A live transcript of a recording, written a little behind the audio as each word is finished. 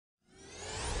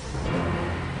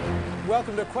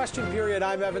Welcome to Question Period.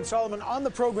 I'm Evan Solomon. On the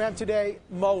program today,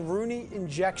 Mulrooney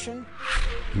injection.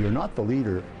 You're not the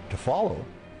leader to follow.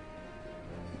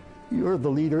 You're the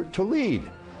leader to lead.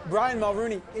 Brian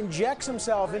Mulrooney injects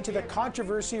himself into the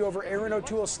controversy over Erin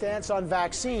O'Toole's stance on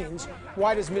vaccines.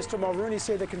 Why does Mr. Mulrooney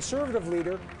say the Conservative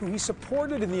leader, who he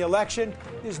supported in the election,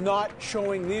 is not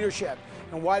showing leadership?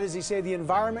 And why does he say the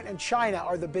environment and China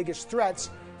are the biggest threats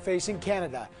facing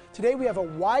Canada? Today we have a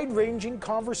wide-ranging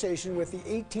conversation with the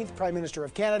 18th Prime Minister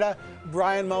of Canada,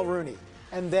 Brian Mulrooney.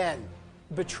 And then,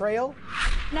 betrayal?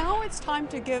 Now it's time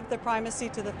to give the primacy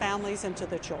to the families and to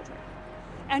the children.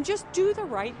 And just do the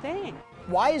right thing.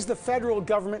 Why is the federal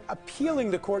government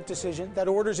appealing the court decision that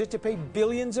orders it to pay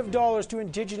billions of dollars to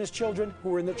Indigenous children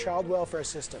who are in the child welfare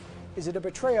system? Is it a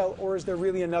betrayal, or is there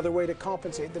really another way to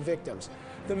compensate the victims?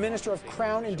 The Minister of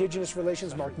Crown Indigenous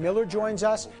Relations, Mark Miller, joins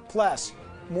us. Plus,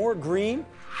 more green.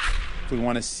 If we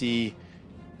want to see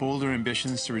bolder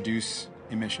ambitions to reduce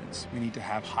emissions, we need to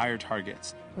have higher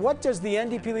targets. What does the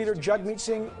NDP leader Jagmeet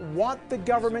Singh want the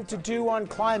government to do on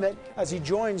climate as he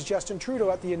joins Justin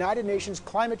Trudeau at the United Nations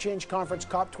Climate Change Conference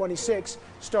COP26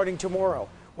 starting tomorrow?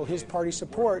 Will his party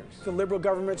support the Liberal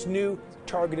government's new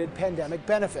targeted pandemic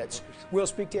benefits? We'll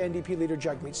speak to NDP leader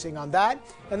Jagmeet Singh on that.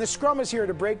 And the Scrum is here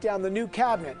to break down the new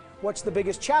cabinet. What's the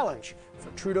biggest challenge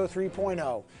for Trudeau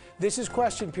 3.0? This is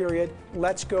Question Period.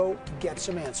 Let's go get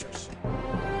some answers.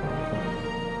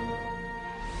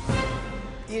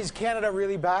 Is Canada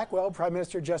really back? Well, Prime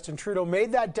Minister Justin Trudeau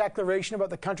made that declaration about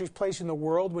the country's place in the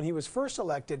world when he was first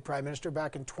elected Prime Minister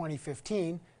back in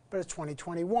 2015, but it's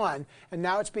 2021. And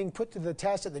now it's being put to the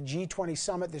test at the G20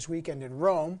 summit this weekend in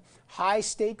Rome.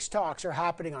 High-stakes talks are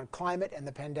happening on climate and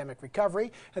the pandemic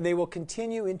recovery, and they will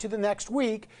continue into the next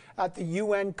week at the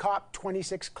UN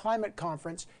COP26 climate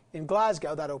conference in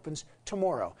Glasgow. That opens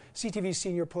tomorrow. CTV's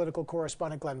senior political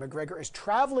correspondent Glenn McGregor is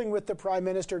traveling with the Prime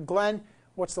Minister. Glenn,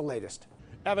 what's the latest?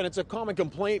 Evan, it's a common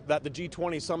complaint that the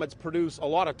G20 summits produce a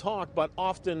lot of talk, but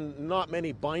often not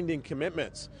many binding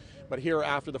commitments. But here,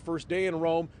 after the first day in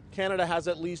Rome, Canada has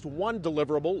at least one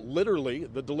deliverable, literally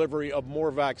the delivery of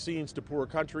more vaccines to poor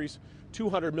countries,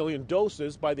 200 million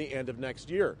doses by the end of next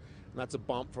year. And that's a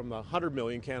bump from the 100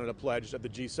 million Canada pledged at the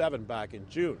G7 back in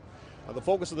June. The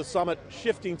focus of the summit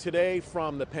shifting today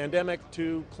from the pandemic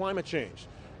to climate change.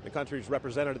 The countries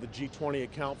represented at the G20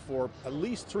 account for at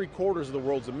least 3/4 of the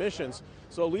world's emissions,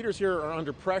 so leaders here are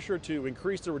under pressure to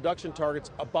increase the reduction targets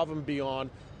above and beyond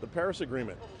the Paris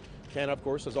Agreement. Canada, of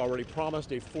course, has already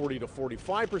promised a 40 to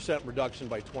 45% reduction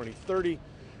by 2030,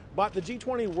 but the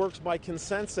G20 works by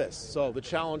consensus, so the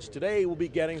challenge today will be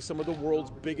getting some of the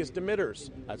world's biggest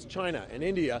emitters, that's China and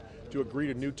India, to agree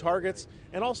to new targets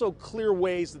and also clear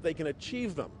ways that they can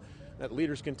achieve them that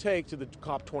leaders can take to the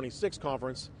COP26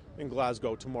 conference in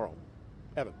Glasgow tomorrow.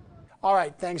 Evan. All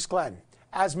right, thanks, Glenn.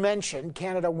 As mentioned,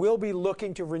 Canada will be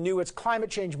looking to renew its climate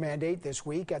change mandate this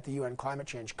week at the UN Climate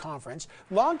Change Conference.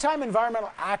 Longtime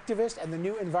environmental activist and the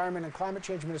new Environment and Climate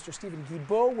Change Minister Steven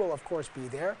Guilbeault will, of course, be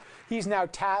there. He's now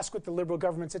tasked with the Liberal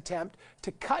government's attempt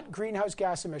to cut greenhouse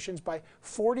gas emissions by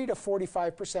 40 to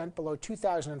 45% below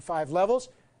 2005 levels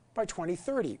by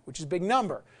 2030, which is a big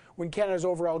number, when Canada's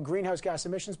overall greenhouse gas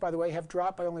emissions, by the way, have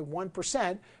dropped by only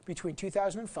 1% between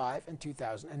 2005 and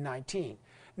 2019.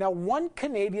 Now, one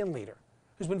Canadian leader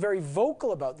who's been very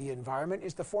vocal about the environment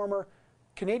is the former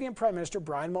Canadian Prime Minister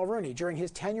Brian Mulrooney. During his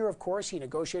tenure, of course, he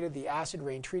negotiated the Acid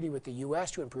Rain Treaty with the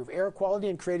U.S. to improve air quality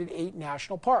and created 8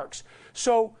 national parks.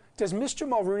 So, does Mr.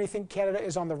 Mulrooney think Canada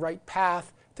is on the right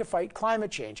path to fight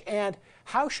climate change? And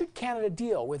how should Canada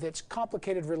deal with its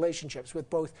complicated relationships with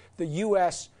both the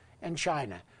U.S. and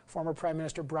China? Former Prime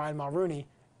Minister Brian Mulrooney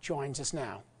joins us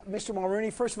now. Mr. Mulrooney,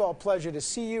 first of all, a pleasure to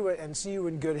see you and see you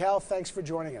in good health. Thanks for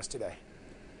joining us today.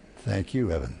 Thank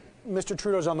you, Evan. Mr.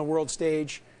 Trudeau's on the world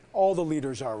stage. All the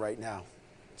leaders are right now.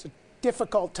 It's a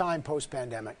difficult time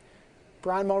post-pandemic.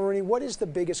 Brian Mulrooney, what is the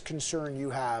biggest concern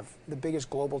you have, the biggest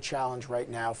global challenge right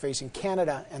now facing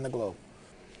Canada and the globe?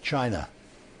 China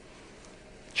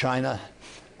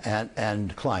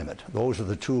and climate. Those are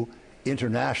the two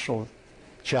international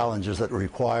challenges that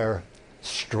require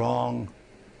strong,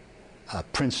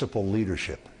 principled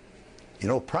leadership. You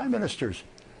know, prime ministers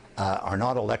are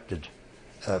not elected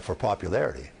for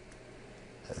popularity.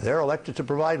 They're elected to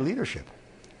provide leadership.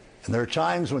 And there are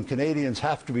times when Canadians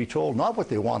have to be told not what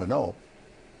they want to know,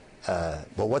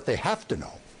 but what they have to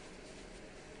know.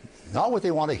 Not what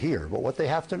they want to hear, but what they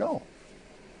have to know.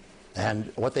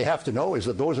 And what they have to know is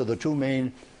that those are the two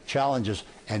main challenges.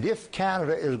 And if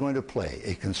Canada is going to play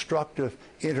a constructive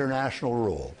international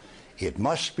role, it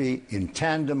must be in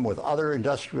tandem with other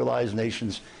industrialized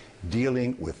nations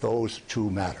dealing with those two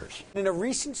matters. In a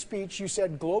recent speech, you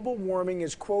said global warming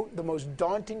is, quote, the most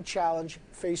daunting challenge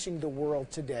facing the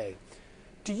world today.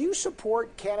 Do you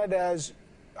support Canada's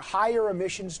higher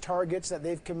emissions targets that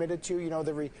they've committed to, you know,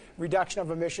 the reduction of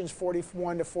emissions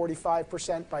 41 to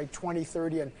 45% by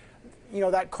 2030 and, you know,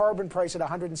 that carbon price at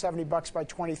 $170 by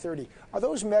 2030? Are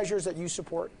those measures that you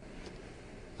support?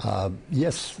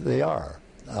 Yes, they are.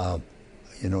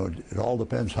 You know, it all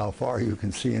depends how far you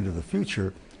can see into the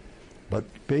future. But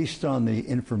based on the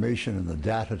information and the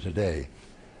data today,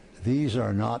 these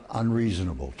are not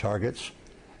unreasonable targets.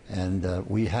 And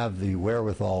we have the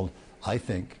wherewithal, I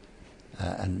think,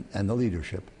 and the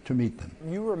leadership to meet them.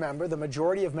 You remember the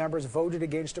majority of members voted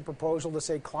against a proposal to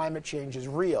say climate change is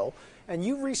real. And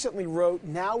you recently wrote,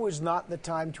 now is not the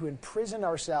time to imprison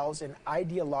ourselves in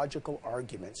ideological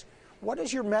arguments. What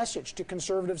is your message to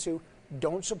conservatives who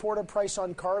don't support a price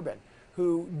on carbon,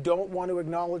 who don't want to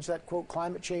acknowledge that, quote,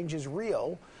 climate change is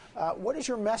real? What is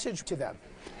your message to them?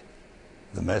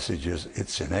 The message is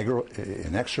it's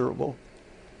inexorable.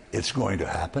 It's going to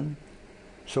happen.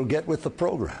 So get with the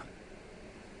program.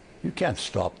 You can't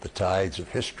stop the tides of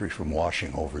history from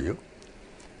washing over you.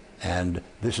 And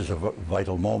this is a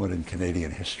vital moment in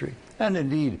Canadian history, and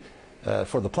indeed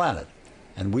for the planet.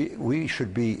 And we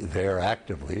should be there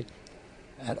actively,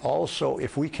 and also,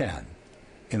 if we can,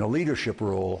 in a leadership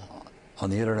role on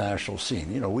the international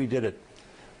scene. You know, we did it.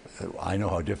 I know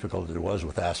how difficult it was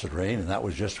with acid rain, and that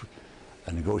was just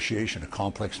a negotiation, a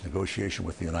complex negotiation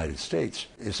with the United States.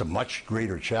 It's a much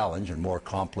greater challenge and more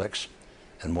complex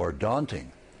and more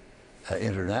daunting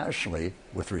internationally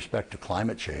with respect to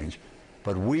climate change.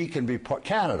 But we can be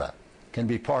Canada can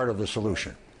be part of the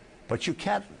solution. But you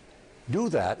can't do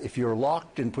that if you're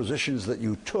locked in positions that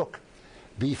you took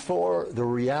before the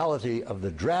reality of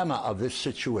the drama of this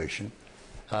situation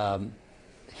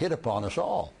hit upon us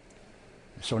all.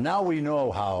 So now we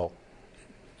know how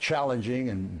challenging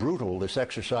and brutal this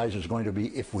exercise is going to be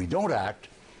if we don't act.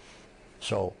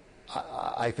 So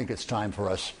I think it's time for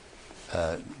us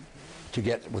to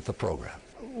get with the program.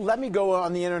 Let me go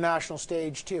on the international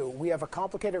stage, too. We have a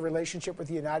complicated relationship with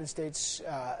the United States.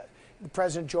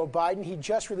 President Joe Biden, he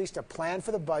just released a plan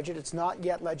for the budget. It's not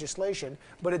yet legislation,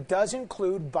 but it does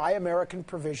include Buy American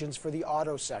provisions for the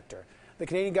auto sector. The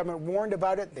Canadian government warned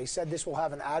about it. They said this will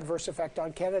have an adverse effect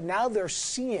on Canada. Now they're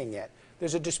seeing it.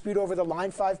 There's a dispute over the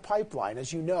Line 5 pipeline,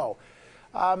 as you know.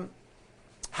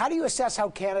 How do you assess how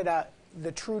Canada,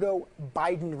 the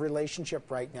Trudeau-Biden relationship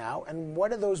right now, and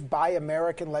what do those Buy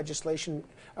American legislation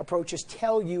approaches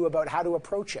tell you about how to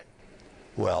approach it?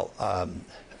 Well,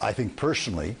 I think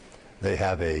personally they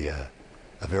have a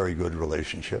very good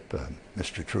relationship,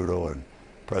 Mr. Trudeau and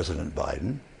President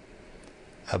Biden.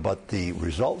 But the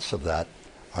results of that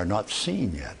are not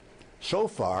seen yet. So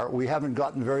far, we haven't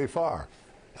gotten very far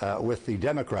with the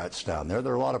Democrats down there.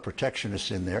 There are a lot of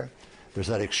protectionists in there. There's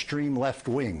that extreme left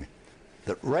wing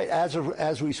that, right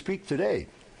as we speak today,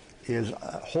 is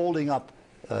holding up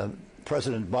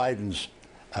President Biden's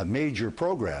major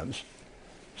programs.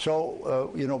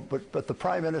 So, you know, but the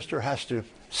Prime Minister has to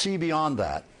see beyond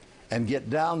that and get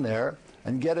down there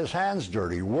and get his hands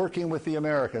dirty, working with the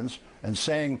Americans and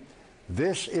saying,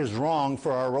 this is wrong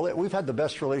for our relationship. We've had the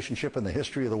best relationship in the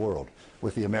history of the world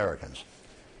with the Americans.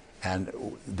 And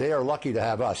they are lucky to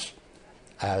have us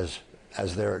as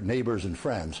their neighbors and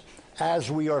friends,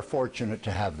 as we are fortunate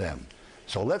to have them.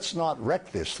 So let's not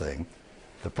wreck this thing.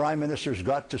 The Prime Minister's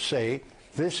got to say,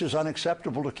 this is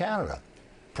unacceptable to Canada,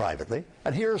 privately,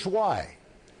 and here's why.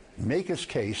 Make his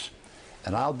case,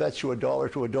 and I'll bet you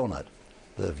 $1 to a donut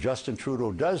that if Justin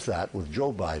Trudeau does that with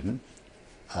Joe Biden,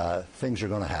 things are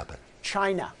going to happen.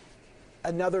 China,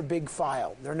 another big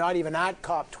file. They're not even at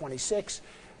COP26.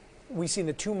 We've seen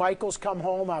the two Michaels come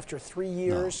home after 3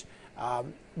 years. No.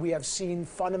 We have seen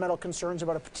fundamental concerns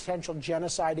about a potential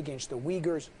genocide against the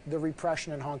Uyghurs, the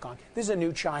repression in Hong Kong. This is a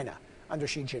new China under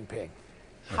Xi Jinping.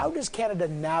 How does Canada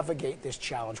navigate this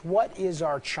challenge? What is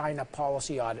our China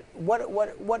policy audit?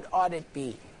 What ought it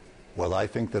be? Well, I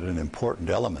think that an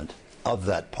important element of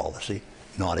that policy,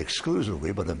 not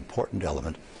exclusively, but an important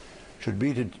element, should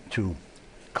be to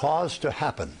cause to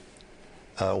happen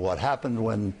what happened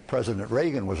when President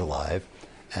Reagan was alive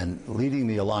and leading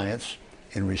the alliance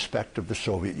in respect of the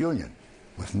Soviet Union,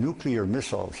 with nuclear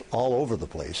missiles all over the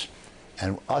place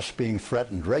and us being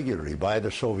threatened regularly by the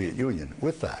Soviet Union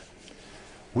with that.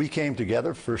 We came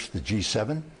together, first the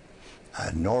G7,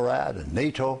 and NORAD, and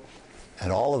NATO,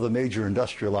 and all of the major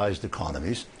industrialized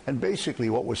economies, and basically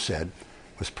what was said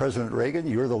was, President Reagan,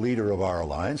 you're the leader of our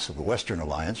alliance, of the Western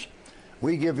Alliance.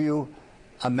 We give you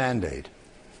a mandate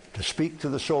to speak to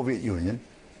the Soviet Union,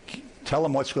 tell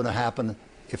them what's going to happen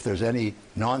if there's any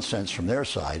nonsense from their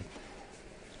side,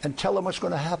 and tell them what's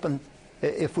going to happen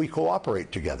if we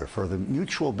cooperate together for the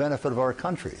mutual benefit of our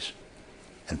countries.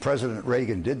 And President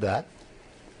Reagan did that.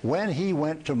 When he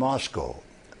went to Moscow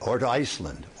or to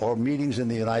Iceland or meetings in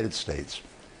the United States,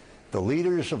 the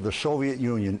leaders of the Soviet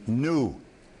Union knew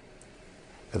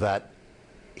that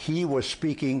he was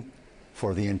speaking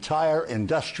for the entire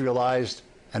industrialized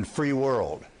and free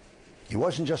world. He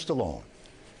wasn't just alone.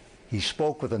 He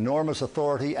spoke with enormous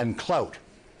authority and clout.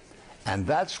 And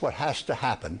that's what has to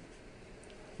happen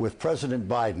with President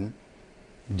Biden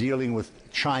dealing with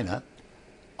China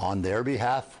on their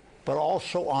behalf, but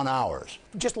also on ours.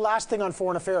 Just last thing on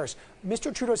foreign affairs.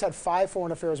 Mr. Trudeau's had 5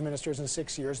 foreign affairs ministers in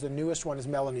 6 years. The newest one is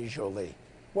Melanie Joly.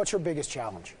 What's her biggest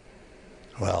challenge?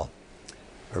 Well,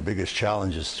 her biggest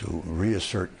challenge is to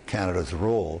reassert Canada's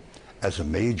role as a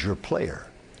major player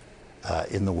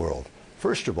in the world.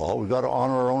 First of all, we've got to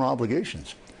honor our own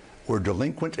obligations. We're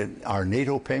delinquent in our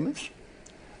NATO payments.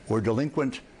 We're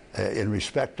delinquent in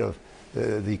respect of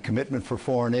the commitment for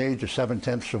foreign aid to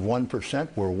 0.7%.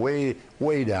 We're way,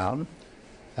 way down.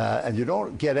 And you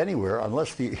don't get anywhere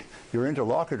unless your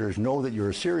interlocutors know that you're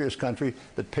a serious country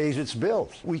that pays its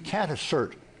bills. We can't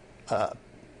assert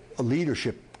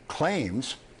leadership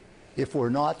claims if we're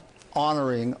not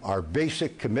honoring our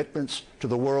basic commitments to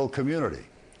the world community.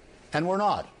 And we're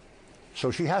not.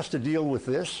 So she has to deal with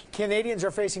this. Canadians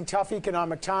are facing tough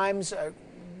economic times.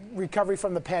 Recovery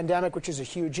from the pandemic, which is a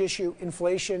huge issue.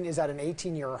 Inflation is at an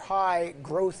 18-year high.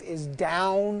 Growth is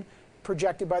down,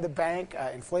 projected by the bank.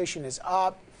 Inflation is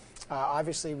up.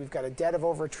 Obviously, we've got a debt of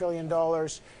over $1 trillion.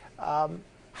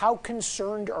 How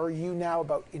concerned are you now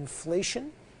about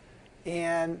inflation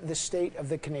and the state of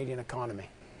the Canadian economy?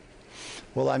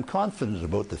 Well, I'm confident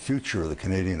about the future of the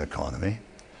Canadian economy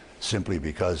simply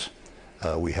because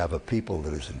we have a people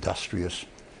that is industrious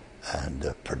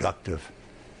and productive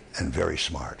and very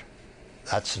smart.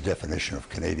 That's the definition of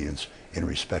Canadians in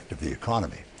respect of the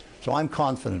economy. So I'm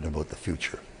confident about the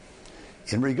future.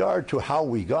 In regard to how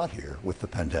we got here with the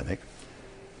pandemic,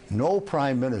 no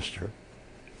prime minister,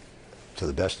 to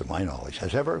the best of my knowledge,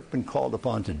 has ever been called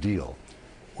upon to deal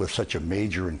with such a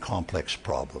major and complex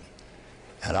problem.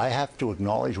 And I have to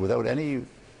acknowledge without any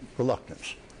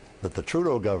reluctance that the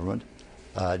Trudeau government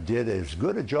did as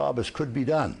good a job as could be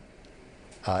done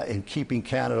in keeping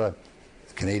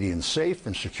Canadians safe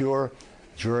and secure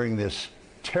during this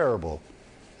terrible,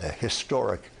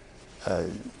 historic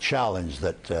challenge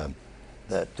that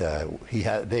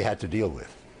they had to deal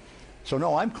with. So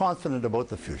no, I'm confident about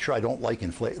the future. I don't like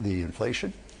the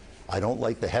inflation. I don't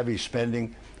like the heavy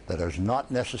spending that is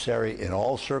not necessary in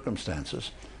all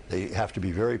circumstances. They have to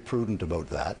be very prudent about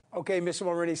that. Okay, Mr.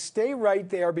 Mulroney, stay right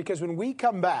there, because when we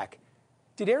come back,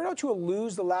 did Erin O'Toole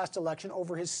lose the last election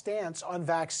over his stance on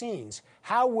vaccines?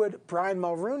 How would Brian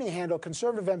Mulroney handle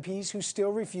Conservative MPs who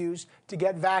still refuse to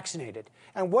get vaccinated?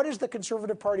 And what does the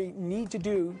Conservative Party need to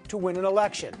do to win an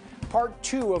election? Part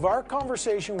 2 of our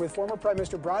conversation with former Prime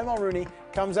Minister Brian Mulroney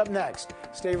comes up next.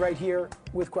 Stay right here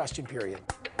with Question Period.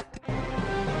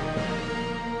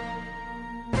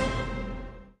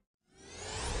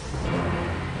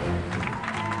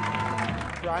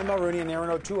 Brian Mulroney and Erin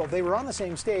O'Toole, they were on the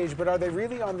same stage, but are they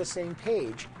really on the same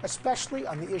page, especially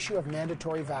on the issue of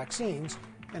mandatory vaccines?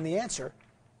 And the answer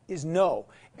is no.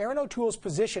 Erin O'Toole's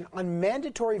position on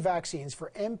mandatory vaccines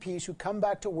for MPs who come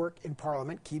back to work in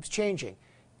Parliament keeps changing.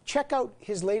 Check out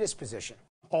his latest position.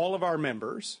 All of our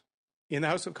members in the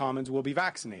House of Commons will be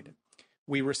vaccinated.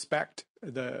 We respect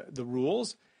the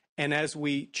rules, and as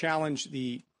we challenge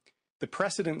the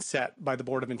precedent set by the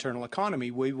Board of Internal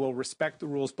Economy, we will respect the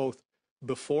rules both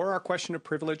before our question of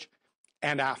privilege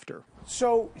and after.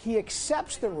 So he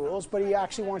accepts the rules, but he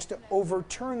actually wants to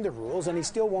overturn the rules, and he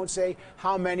still won't say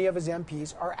how many of his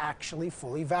MPs are actually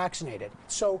fully vaccinated.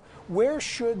 So where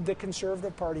should the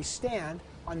Conservative Party stand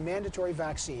on mandatory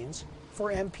vaccines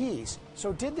for MPs?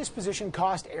 So did this position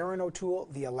cost Erin O'Toole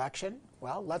the election?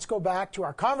 Well, let's go back to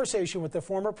our conversation with the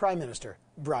former Prime Minister,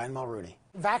 Brian Mulroney.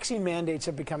 Vaccine mandates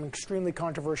have become extremely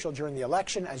controversial during the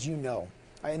election, as you know.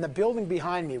 In the building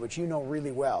behind me, which you know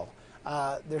really well,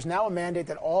 there's now a mandate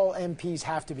that all MPs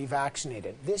have to be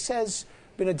vaccinated. This has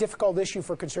been a difficult issue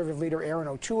for Conservative leader Erin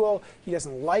O'Toole. He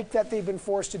doesn't like that they've been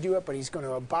forced to do it, but he's going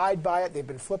to abide by it. They've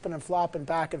been flipping and flopping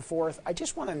back and forth. I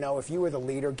just want to know, if you were the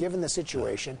leader, given the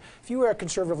situation, if you were a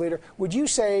Conservative leader, would you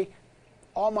say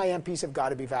all my MPs have got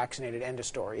to be vaccinated, end of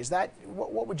story? Is that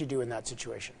what would you do in that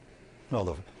situation?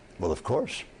 Well, of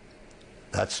course.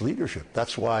 That's leadership.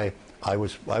 That's why I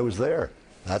was there.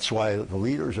 That's why the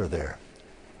leaders are there.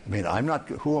 I mean,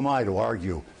 who am I to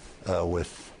argue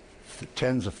with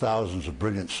tens of thousands of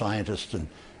brilliant scientists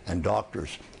and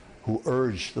doctors who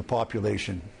urge the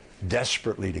population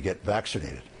desperately to get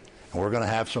vaccinated. And we're going to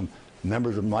have some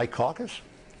members of my caucus,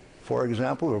 for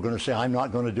example, who are going to say, I'm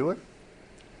not going to do it.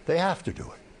 They have to do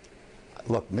it.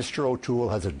 Look, Mr. O'Toole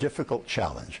has a difficult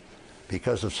challenge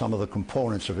because of some of the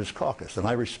components of his caucus, and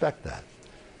I respect that.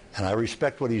 And I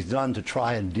respect what he's done to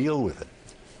try and deal with it.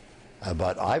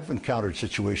 But I've encountered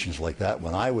situations like that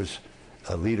when I was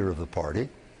a leader of the party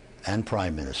and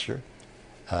prime minister.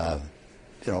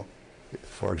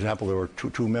 For example, there were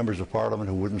two members of parliament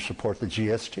who wouldn't support the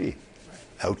GST.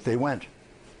 Out they went.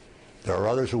 There are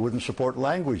others who wouldn't support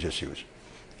language issues.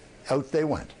 Out they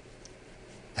went.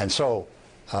 And so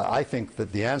I think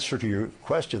that the answer to your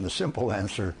question, the simple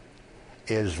answer,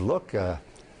 is look,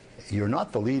 you're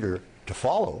not the leader to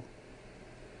follow.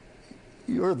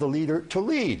 You're the leader to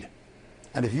lead.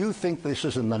 And if you think this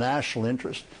is in the national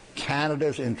interest,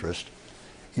 Canada's interest,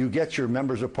 you get your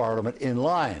members of parliament in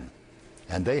line,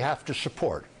 and they have to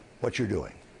support what you're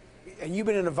doing. And you've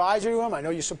been an advisor to him. I know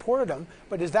you supported him.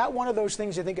 But is that one of those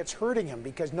things you think it's hurting him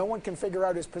because no one can figure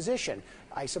out his position?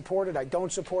 I support it. I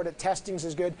don't support it. Testings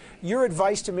is good. Your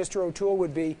advice to Mr. O'Toole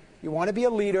would be you want to be a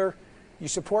leader. You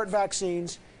support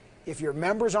vaccines. If your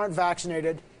members aren't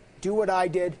vaccinated, do what I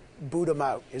did, boot them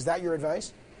out. Is that your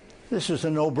advice? This is a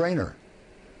no-brainer.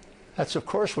 That's, of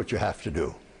course, what you have to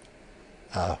do.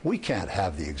 We can't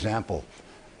have the example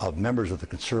of members of the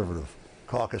Conservative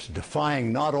caucus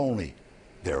defying not only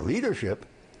their leadership,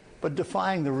 but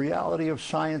defying the reality of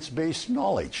science-based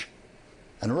knowledge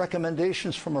and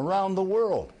recommendations from around the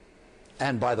world.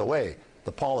 And by the way,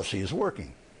 the policy is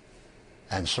working.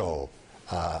 And so,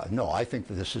 no, I think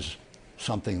that this is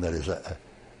something that is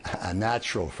a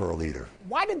natural for a leader.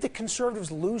 Why did the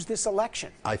Conservatives lose this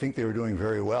election? I think they were doing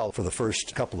very well for the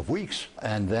first couple of weeks,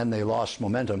 and then they lost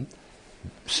momentum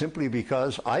simply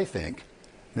because I think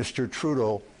Mr.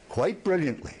 Trudeau quite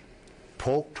brilliantly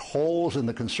poked holes in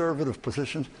the Conservative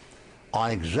positions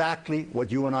on exactly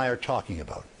what you and I are talking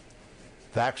about.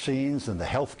 Vaccines and the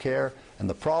health care and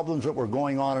the problems that were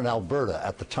going on in Alberta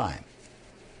at the time.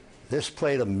 This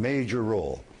played a major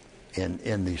role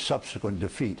in the subsequent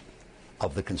defeat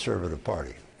of the Conservative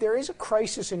Party. There is a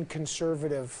crisis in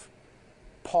Conservative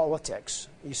politics.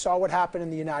 You saw what happened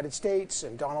in the United States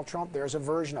and Donald Trump. There's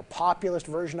a populist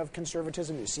version of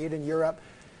conservatism. You see it in Europe.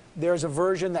 There's a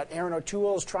version that Aaron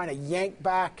O'Toole is trying to yank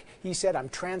back. He said, I'm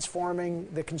transforming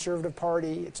the Conservative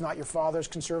Party. It's not your father's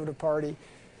Conservative Party.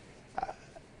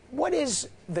 What is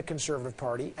the Conservative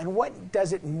Party, and what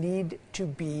does it need to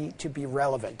be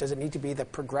relevant? Does it need to be the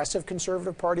Progressive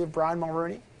Conservative Party of Brian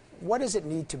Mulroney? What does it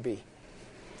need to be?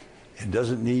 It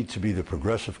doesn't need to be the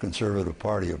Progressive Conservative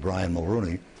Party of Brian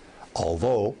Mulroney,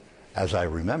 although, as I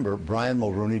remember, Brian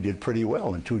Mulroney did pretty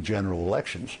well in 2 general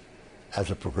elections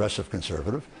as a Progressive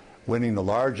Conservative, winning the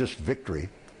largest victory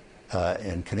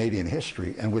in Canadian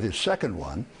history. And with his second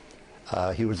one,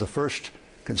 he was the first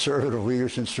Conservative leader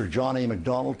since Sir John A.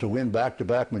 Macdonald to win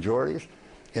back-to-back majorities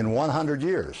in 100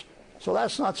 years. So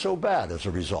that's not so bad as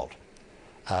a result.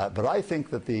 But I think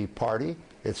that the party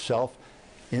itself,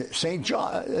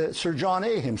 Sir John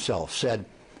A. himself said,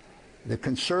 the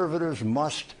Conservatives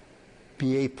must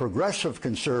be a progressive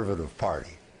Conservative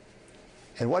party.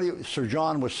 And what Sir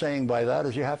John was saying by that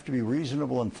is you have to be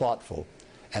reasonable and thoughtful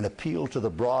and appeal to the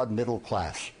broad middle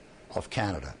class of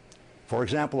Canada. For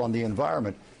example, on the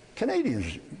environment,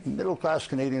 middle-class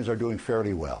Canadians are doing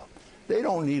fairly well. They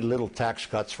don't need little tax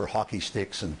cuts for hockey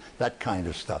sticks and that kind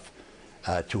of stuff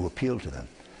to appeal to them.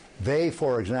 They,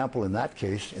 for example, in that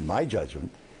case, in my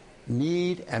judgment,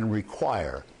 need and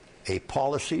require a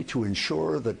policy to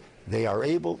ensure that they are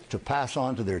able to pass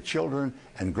on to their children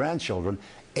and grandchildren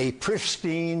a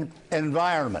pristine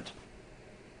environment.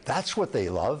 That's what they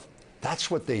love. That's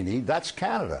what they need. That's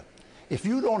Canada. If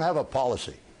you don't have a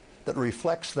policy that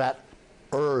reflects that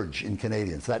urge in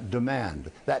Canadians, that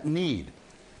demand, that need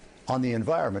on the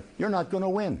environment, you're not going to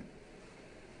win.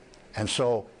 And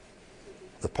so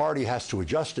the party has to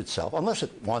adjust itself, unless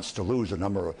it wants to lose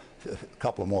a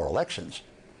couple of more elections.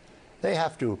 They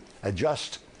have to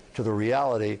adjust to the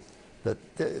reality that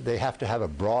they have to have a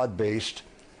broad-based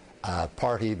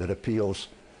party that appeals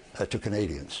to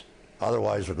Canadians.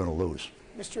 Otherwise, they're going to lose.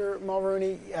 Mr.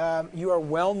 Mulroney, you are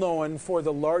well known for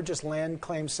the largest land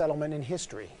claim settlement in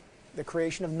history, the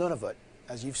creation of Nunavut,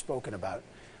 as you've spoken about.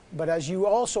 But as you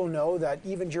also know that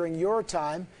even during your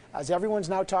time, as everyone's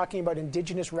now talking about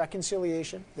Indigenous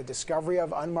reconciliation, the discovery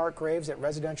of unmarked graves at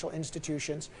residential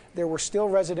institutions, there were still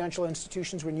residential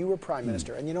institutions when you were Prime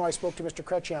Minister. And you know, I spoke to Mr.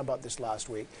 Chrétien about this last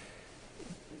week.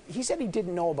 He said he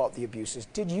didn't know about the abuses.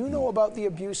 Did you know about the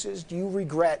abuses? Do you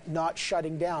regret not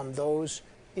shutting down those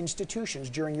institutions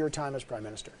during your time as Prime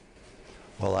Minister?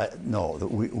 Well, no,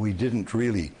 we didn't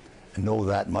really know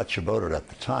that much about it at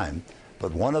the time,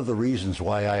 but one of the reasons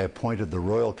why I appointed the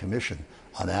Royal Commission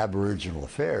on Aboriginal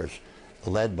Affairs,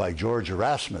 led by George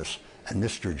Erasmus and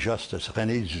Mr. Justice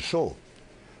René Dussault,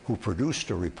 who produced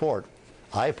a report.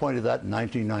 I appointed that in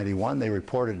 1991, they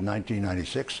reported in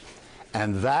 1996,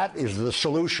 and that is the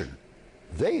solution.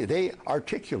 They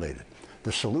articulated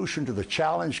the solution to the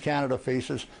challenge Canada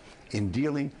faces in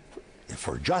dealing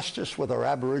for justice with our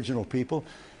Aboriginal people,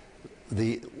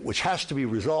 which has to be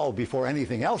resolved before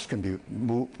anything else can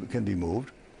be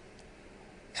moved.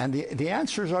 And the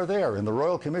answers are there in the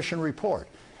Royal Commission report.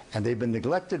 And they've been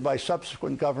neglected by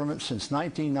subsequent governments since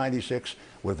 1996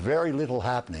 with very little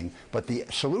happening. But the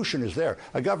solution is there.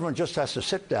 A government just has to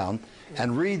sit down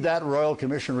and read that Royal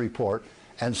Commission report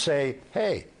and say,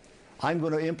 hey, I'm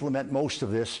going to implement most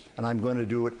of this and I'm going to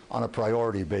do it on a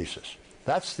priority basis.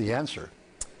 That's the answer.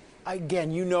 Again,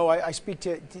 you know, I speak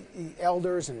to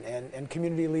elders and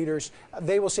community leaders.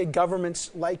 They will say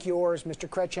governments like yours, Mr.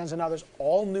 Chrétien's and others,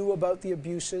 all knew about the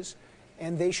abuses,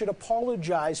 and they should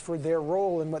apologize for their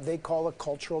role in what they call a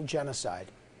cultural genocide.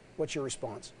 What's your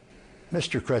response?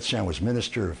 Mr. Chrétien was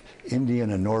Minister of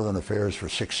Indian and Northern Affairs for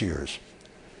 6 years.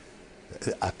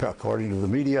 According to the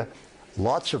media,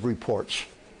 lots of reports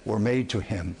were made to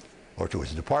him or to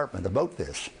his department about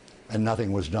this, and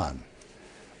nothing was done.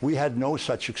 We had no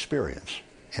such experience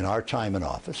in our time in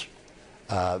office,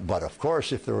 but of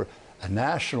course if there were a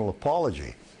national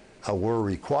apology were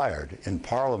required in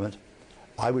Parliament,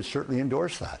 I would certainly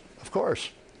endorse that. Of course,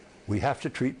 we have to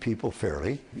treat people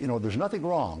fairly. You know, there's nothing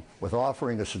wrong with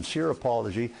offering a sincere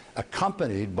apology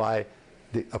accompanied by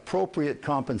the appropriate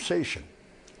compensation,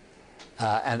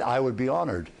 and I would be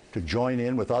honored to join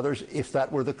in with others if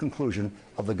that were the conclusion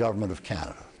of the Government of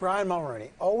Canada. Brian Mulroney,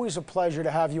 always a pleasure to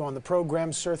have you on the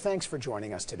program, sir. Thanks for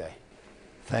joining us today.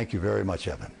 Thank you very much,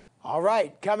 Evan. All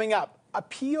right, coming up,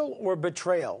 appeal or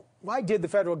betrayal? Why did the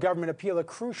federal government appeal a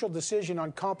crucial decision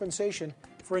on compensation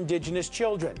for Indigenous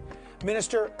children?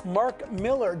 Minister Mark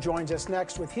Miller joins us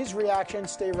next with his reaction.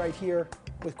 Stay right here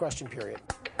with Question Period.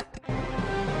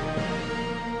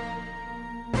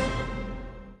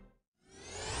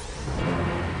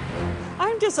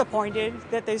 I'm disappointed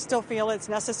that they still feel it's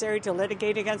necessary to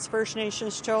litigate against First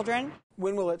Nations children.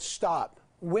 When will it stop?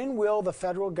 When will the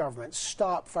federal government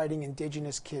stop fighting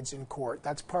Indigenous kids in court?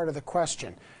 That's part of the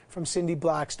question. From Cindy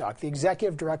Blackstock, the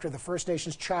Executive Director of the First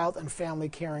Nations Child and Family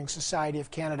Caring Society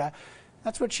of Canada.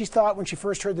 That's what she thought when she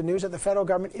first heard the news that the federal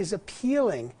government is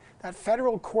appealing that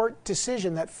federal court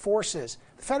decision that forces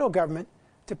the federal government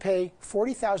to pay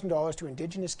 $40,000 to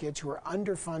Indigenous kids who are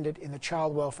underfunded in the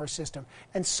child welfare system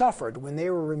and suffered when they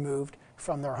were removed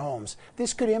from their homes.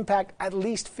 This could impact at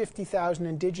least 50,000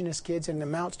 Indigenous kids and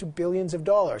amounts to billions of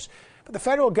dollars. But the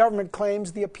federal government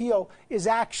claims the appeal is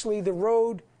actually the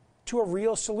road to a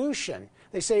real solution.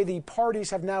 They say the parties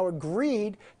have now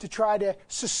agreed to try to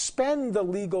suspend the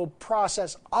legal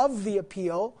process of the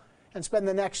appeal and spend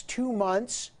the next 2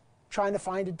 months trying to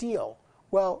find a deal.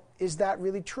 Well, is that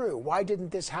really true? Why didn't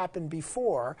this happen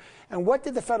before? And what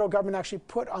did the federal government actually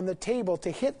put on the table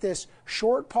to hit this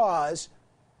short pause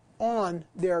on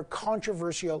their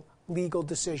controversial legal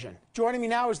decision? Joining me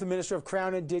now is the Minister of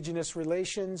Crown Indigenous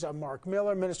Relations, Mark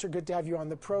Miller. Minister, good to have you on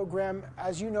the program.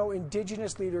 As you know,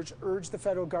 Indigenous leaders urge the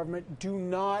federal government, do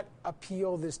not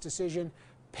appeal this decision.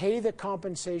 Pay the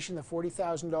compensation, the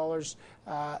 $40,000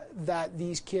 that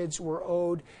these kids were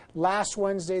owed. Last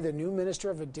Wednesday, the new Minister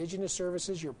of Indigenous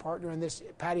Services, your partner in this,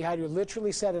 Patty Hajdu,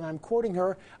 literally said, and I'm quoting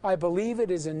her, "I believe it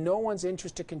is in no one's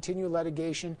interest to continue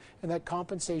litigation and that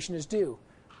compensation is due."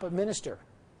 But Minister,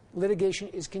 litigation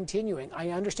is continuing. I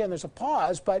understand there's a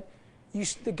pause, but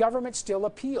the government still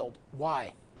appealed.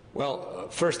 Why? Well,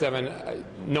 first, Evan,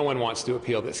 no one wants to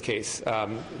appeal this case.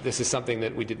 This is something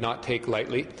that we did not take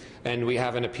lightly, and we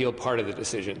haven't appealed part of the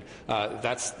decision.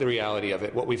 That's the reality of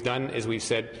it. What we've done is we've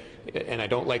said, and I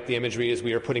don't like the imagery, is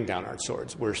we are putting down our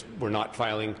swords. We're not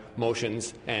filing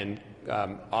motions and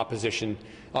oppositional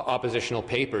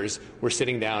papers. We're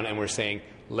sitting down and we're saying,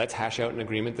 let's hash out an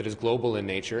agreement that is global in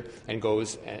nature and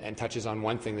goes and touches on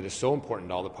one thing that is so important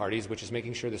to all the parties, which is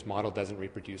making sure this model doesn't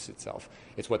reproduce itself.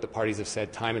 It's what the parties have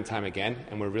said time and time again,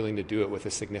 and we're willing to do it with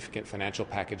a significant financial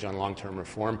package on long-term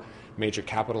reform, major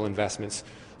capital investments,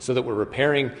 so that we're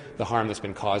repairing the harm that's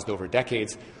been caused over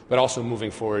decades, but also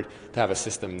moving forward to have a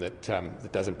system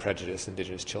that doesn't prejudice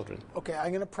Indigenous children. Okay, I'm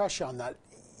going to press you on that.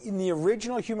 In the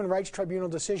original Human Rights Tribunal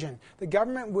decision, the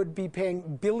government would be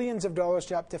paying billions of dollars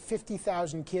to up to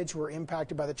 50,000 kids who are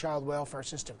impacted by the child welfare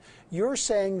system. You're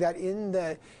saying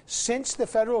that since the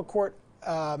federal court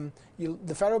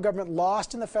the federal government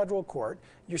lost in the federal court.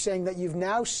 You're saying that you've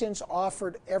now since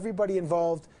offered everybody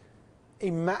involved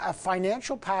a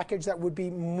financial package that would be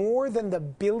more than the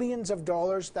billions of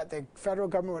dollars that the federal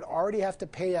government would already have to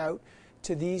pay out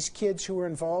to these kids who are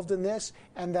involved in this,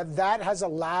 and that has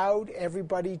allowed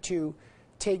everybody to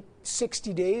take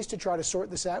 60 days to try to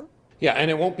sort this out? Yeah,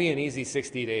 and it won't be an easy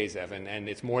 60 days, Evan, and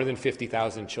it's more than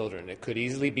 50,000 children. It could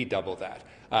easily be double that.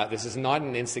 This is not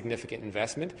an insignificant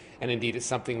investment, and indeed it's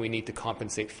something we need to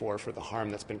compensate for the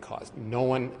harm that's been caused. No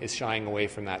one is shying away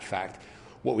from that fact.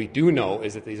 What we do know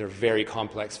is that these are very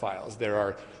complex files. There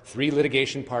are 3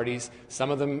 litigation parties, some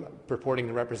of them purporting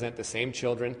to represent the same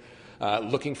children,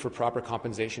 looking for proper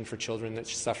compensation for children that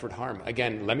suffered harm.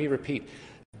 Again, let me repeat.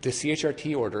 The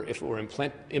CHRT order, if it were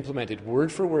implemented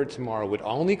word for word tomorrow, would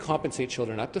only compensate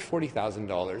children up to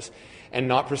 $40,000 and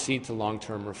not proceed to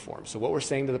long-term reform. So what we're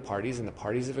saying to the parties, and the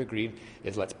parties have agreed,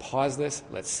 is let's pause this,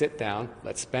 let's sit down,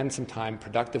 let's spend some time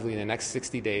productively in the next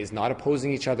 60 days, not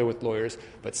opposing each other with lawyers,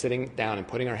 but sitting down and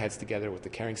putting our heads together with the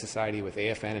Caring Society, with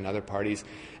AFN and other parties,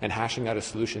 and hashing out a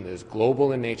solution that is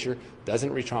global in nature,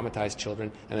 doesn't re-traumatize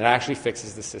children, and that actually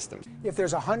fixes the system. If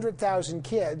there's 100,000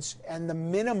 kids and the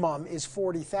minimum is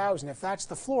 40,000, if that's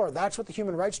the floor, that's what the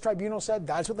Human Rights Tribunal said,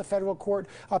 that's what the federal court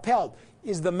upheld.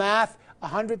 Is the math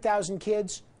 100,000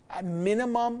 kids at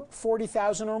minimum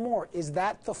 40,000 or more? Is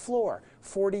that the floor,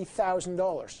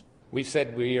 $40,000? We've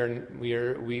said we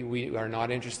are not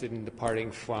interested in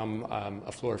departing from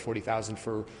a floor of 40,000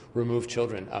 for removed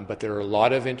children, but there are a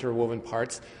lot of interwoven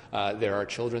parts. There are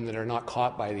children that are not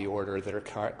caught by the order, that are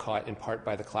caught in part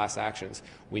by the class actions.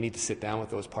 We need to sit down with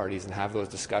those parties and have those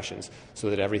discussions so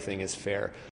that everything is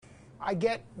fair. I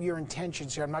get your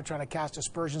intentions here. I'm not trying to cast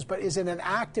aspersions, but is it an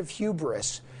act of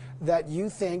hubris that you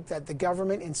think that the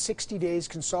government in 60 days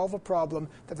can solve a problem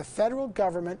that the federal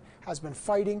government has been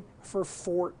fighting for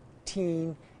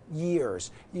 14 years?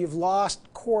 You've lost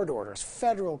court orders,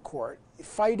 federal court,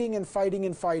 fighting and fighting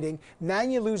and fighting. Now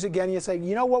you lose again. You say,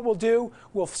 you know what we'll do?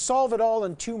 We'll solve it all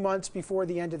in 2 months before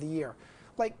the end of the year.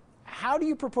 Like, how do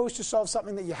you propose to solve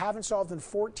something that you haven't solved in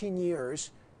 14 years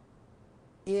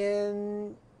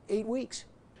in 8 weeks?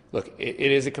 Look, it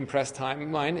is a compressed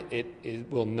timeline. It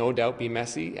will no doubt be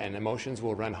messy, and emotions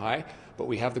will run high. But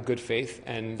we have the good faith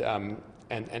and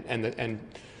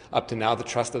up to now the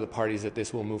trust of the parties that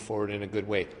this will move forward in a good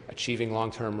way, achieving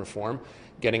long-term reform,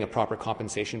 getting a proper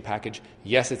compensation package.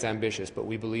 Yes, it's ambitious, but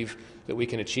we believe that we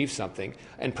can achieve something,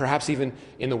 and perhaps even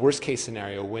in the worst-case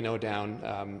scenario, winnow down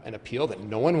an appeal that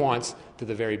no one wants to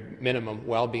the very minimum,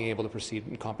 while being able to proceed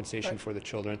in compensation for the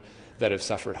children that have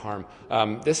suffered harm.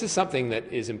 This is something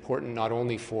that is important not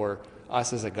only for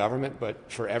us as a government,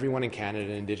 but for everyone in Canada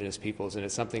and Indigenous peoples, and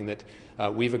it's something that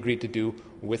we've agreed to do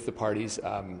with the parties.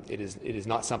 It is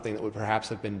not something that would perhaps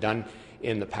have been done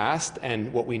in the past,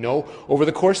 and what we know over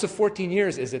the course of 14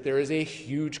 years is that there is a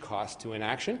huge cost to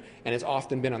inaction, and it's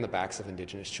often been on the backs of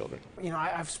Indigenous children. You know,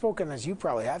 I've spoken, as you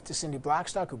probably have, to Cindy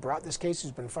Blackstock, who brought this case,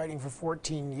 who's been fighting for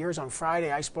 14 years. On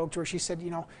Friday, I spoke to her. She said, you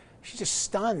know, she's just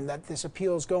stunned that this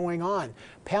appeal is going on.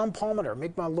 Pam Palmater,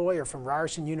 Mi'kmaq lawyer from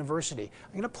Ryerson University.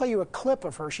 I'm going to play you a clip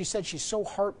of her. She said she's so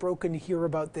heartbroken to hear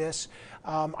about this.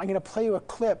 I'm going to play you a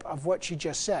clip of what she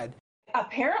just said.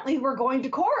 Apparently, we're going to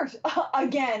court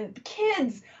again.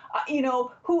 Kids,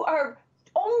 who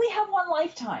only have one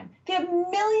lifetime. They have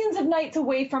millions of nights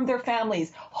away from their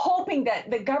families, hoping that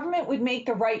the government would make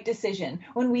the right decision.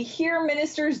 When we hear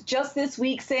ministers just this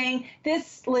week saying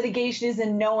this litigation is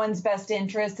in no one's best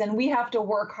interest and we have to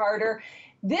work harder,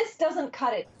 this doesn't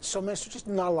cut it. So, Minister, just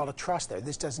not a lot of trust there.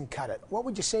 This doesn't cut it. What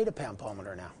would you say to Pam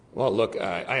Palmater now? Well, look,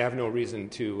 I have no reason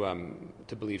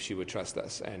to believe she would trust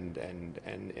us, and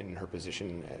in her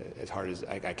position, as hard as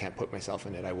I can't put myself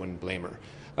in it, I wouldn't blame her.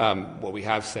 What we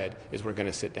have said is we're going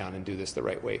to sit down and do this the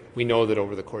right way. We know that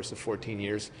over the course of 14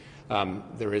 years,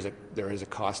 there is a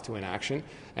cost to inaction,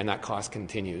 and that cost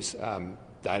continues.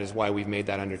 That is why we've made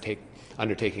that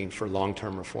undertaking for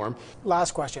long-term reform.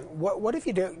 Last question. What if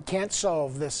you can't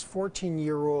solve this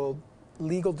 14-year-old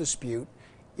legal dispute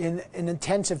in an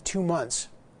intensive 2 months?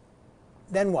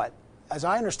 Then what? As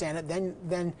I understand it,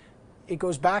 then it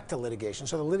goes back to litigation.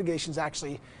 So the litigation's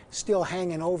actually still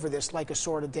hanging over this like a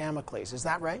sword of Damocles. Is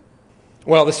that right?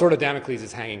 Well, the sword of Damocles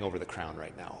is hanging over the Crown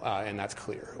right now, and that's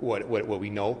clear. What we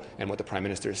know and what the Prime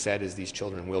Minister has said is these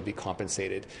children will be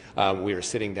compensated. We are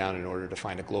sitting down in order to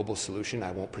find a global solution. I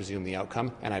won't presume the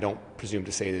outcome, and I don't presume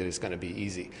to say that it's going to be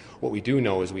easy. What we do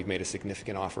know is we've made a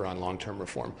significant offer on long-term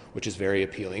reform, which is very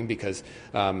appealing because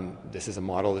this is a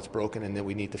model that's broken and that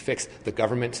we need to fix. The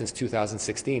government since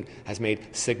 2016 has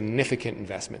made significant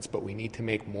investments, but we need to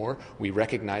make more. We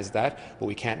recognize that, but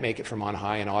we can't make it from on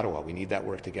high in Ottawa. We need that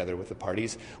work together with the parties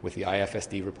parties with the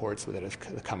IFSD reports that have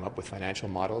come up with financial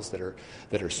models that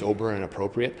are sober and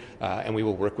appropriate. And we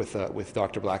will work with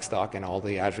Dr. Blackstock and all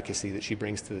the advocacy that she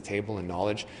brings to the table and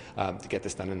knowledge to get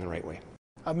this done in the right way.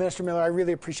 Minister Miller, I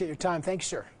really appreciate your time. Thank you,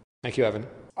 sir. Thank you, Evan.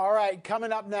 All right,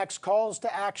 coming up next, calls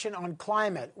to action on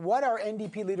climate. What are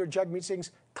NDP leader Jagmeet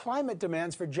Singh's climate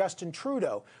demands for Justin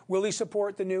Trudeau? Will he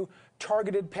support the new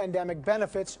targeted pandemic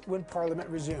benefits when Parliament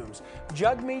resumes?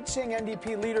 Jagmeet Singh,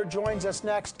 NDP leader, joins us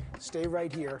next. Stay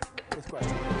right here with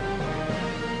Question.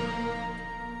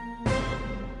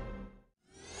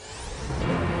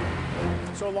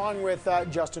 So along with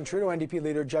Justin Trudeau, NDP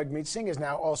leader Jagmeet Singh is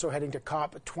now also heading to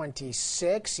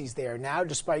COP26. He's there now.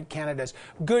 Despite Canada's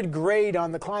good grade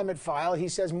on the climate file, he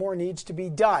says more needs to be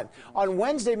done. On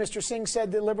Wednesday, Mr. Singh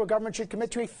said the Liberal government should commit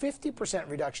to a 50%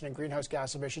 reduction in greenhouse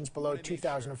gas emissions below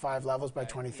 2005 levels by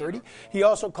 2030. He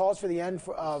also calls for the end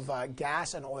of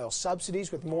gas and oil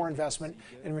subsidies with more investment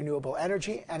in renewable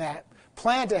energy and a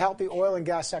plan to help the oil and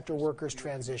gas sector workers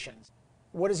transition.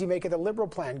 What does he make of the Liberal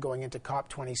plan going into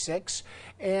COP26?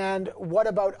 And what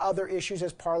about other issues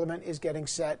as Parliament is getting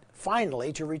set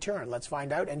finally to return? Let's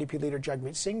find out. NDP leader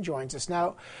Jagmeet Singh joins us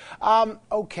now.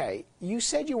 Okay, you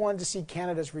said you wanted to see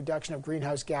Canada's reduction of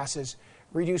greenhouse gases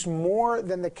reduce more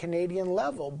than the Canadian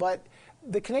level, but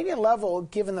the Canadian level,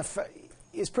 given the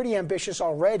is pretty ambitious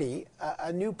already.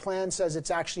 A new plan says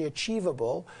it's actually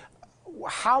achievable.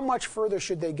 How much further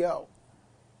should they go?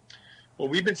 Well,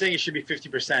 we've been saying it should be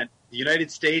 50%. The United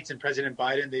States and President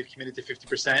Biden, they've committed to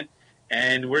 50%,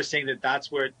 and we're saying that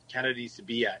that's where Canada needs to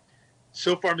be at.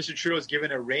 So far, Mr. Trudeau has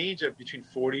given a range of between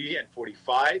 40 and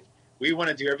 45. We want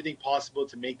to do everything possible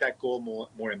to make that goal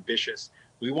more ambitious.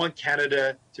 We want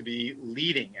Canada to be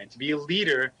leading, and to be a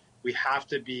leader, we have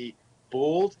to be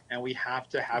bold, and we have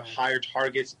to have higher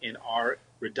targets in our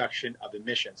reduction of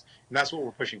emissions. And that's what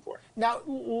we're pushing for. Now,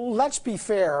 let's be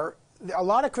fair. A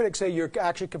lot of critics say you're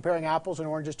actually comparing apples and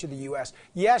oranges to the U.S.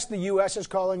 Yes, the U.S. is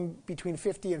calling between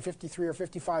 50 and 53 or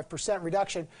 55%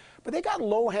 reduction, but they got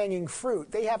low-hanging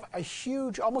fruit. They have a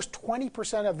huge, almost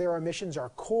 20% of their emissions are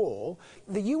coal.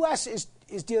 The U.S. is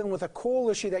dealing with a coal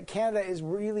issue that Canada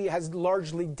has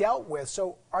largely dealt with.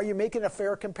 So are you making a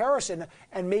fair comparison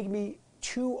and maybe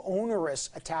too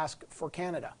onerous a task for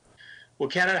Canada? Well,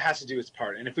 Canada has to do its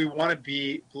part. And if we want to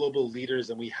be global leaders,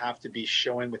 then we have to be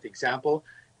showing with example.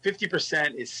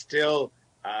 50% is still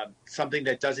something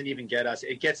that doesn't even get us.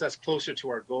 It gets us closer to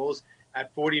our goals.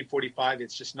 At 40 and 45,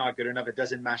 it's just not good enough. It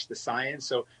doesn't match the science.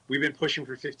 So we've been pushing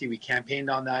for 50. We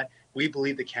campaigned on that. We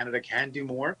believe that Canada can do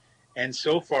more. And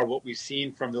so far, what we've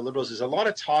seen from the Liberals is a lot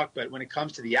of talk, but when it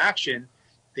comes to the action,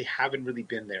 they haven't really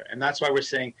been there. And that's why we're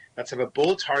saying let's have a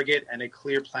bold target and a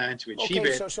clear plan to achieve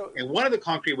it. And one of the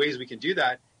concrete ways we can do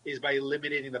that is by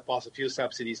eliminating the fossil fuel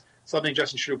subsidies, something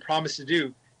Justin Trudeau promised to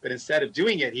do. But instead of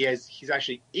doing it, he's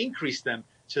actually increased them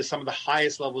to some of the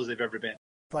highest levels they've ever been.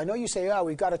 I know you say,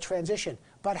 we've got a transition,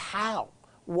 but how?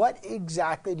 What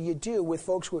exactly do you do with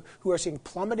folks who are seeing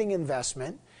plummeting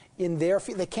investment in their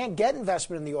field? They can't get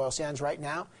investment in the oil sands right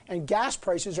now, and gas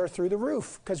prices are through the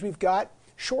roof because we've got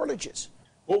shortages.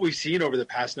 What we've seen over the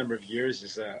past number of years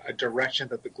is a direction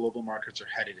that the global markets are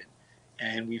headed in.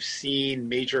 And we've seen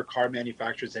major car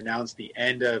manufacturers announce the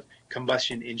end of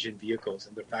combustion engine vehicles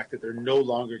and the fact that they're no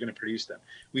longer going to produce them.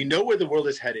 We know where the world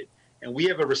is headed, and we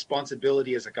have a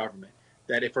responsibility as a government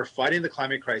that if we're fighting the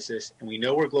climate crisis and we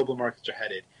know where global markets are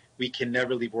headed, we can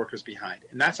never leave workers behind.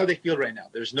 And that's how they feel right now.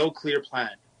 There's no clear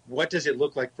plan. What does it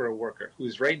look like for a worker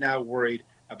who's right now worried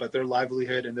about their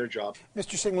livelihood and their job?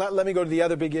 Mr. Singh, let me go to the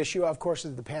other big issue, of course,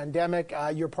 is the pandemic.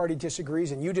 Your party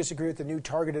disagrees, and you disagree with the new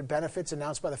targeted benefits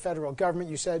announced by the federal government.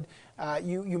 You said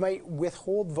you might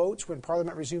withhold votes when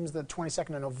Parliament resumes the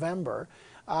 22nd of November.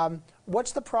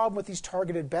 What's the problem with these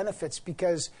targeted benefits?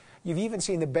 Because you've even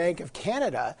seen the Bank of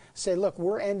Canada say, look,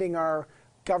 we're ending our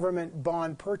government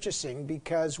bond purchasing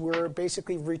because we're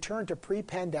basically returned to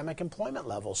pre-pandemic employment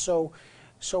levels.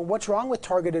 So what's wrong with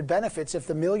targeted benefits if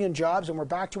the million jobs and we're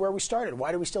back to where we started?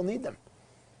 Why do we still need them?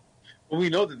 Well, we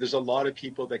know that there's a lot of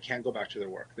people that can't go back to their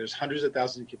work. There's hundreds of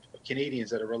thousands of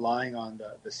Canadians that are relying on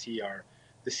the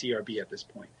CRB at this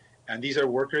point. And these are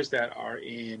workers that are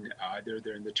in,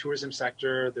 they're in the tourism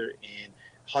sector, they're in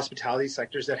hospitality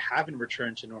sectors that haven't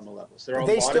returned to normal levels. There are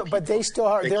they're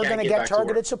going to get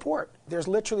targeted support. There's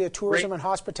literally a tourism and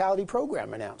hospitality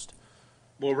program announced.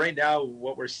 Well, right now,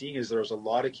 what we're seeing is there's a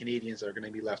lot of Canadians that are going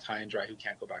to be left high and dry who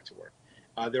can't go back to work.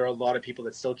 There are a lot of people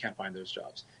that still can't find those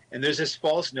jobs. And there's this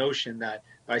false notion that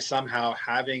by somehow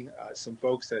having some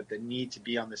folks that need to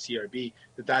be on the CRB,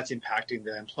 that's impacting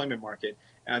the employment market.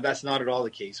 That's not at all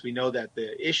the case. We know that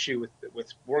the issue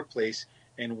with workplace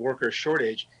and worker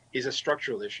shortage is a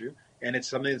structural issue, and it's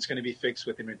something that's going to be fixed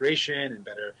with immigration and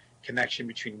better connection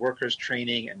between workers,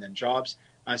 training, and then jobs.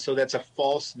 So that's a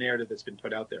false narrative that's been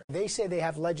put out there. They say they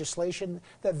have legislation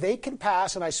that they can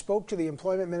pass, and I spoke to the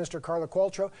Employment Minister, Carla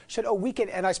Qualtrough, said, oh, we can,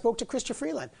 and I spoke to Chrystia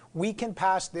Freeland, we can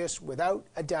pass this without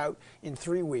a doubt in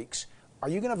 3 weeks. Are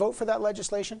you going to vote for that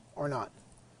legislation or not?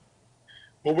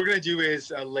 What we're going to do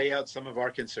is lay out some of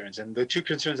our concerns. And the two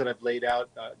concerns that I've laid out,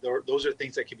 those are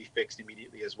things that can be fixed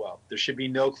immediately as well. There should be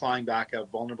no clawing back of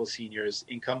vulnerable seniors'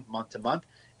 income month to month.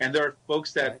 And there are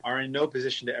folks that are in no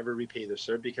position to ever repay their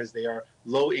CERB because they are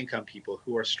low-income people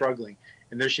who are struggling.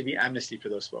 And there should be amnesty for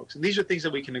those folks. And these are things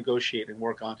that we can negotiate and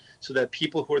work on so that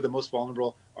people who are the most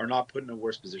vulnerable are not put in a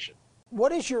worse position.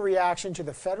 What is your reaction to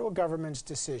the federal government's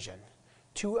decision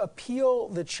to appeal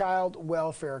the child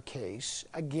welfare case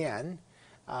again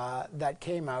that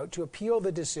came out, to appeal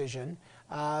the decision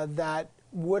that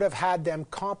would have had them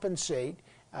compensate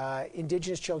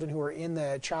Indigenous children who are in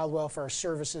the child welfare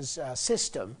services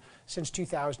system since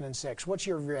 2006? What's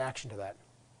your reaction to that?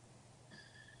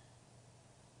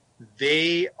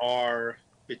 They are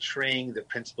betraying the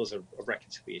principles of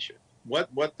reconciliation.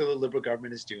 What the Liberal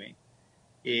government is doing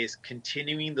is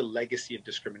continuing the legacy of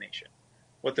discrimination.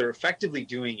 What they're effectively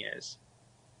doing is,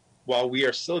 while we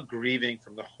are still grieving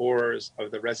from the horrors of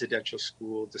the residential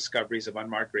school discoveries of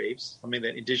unmarked graves, something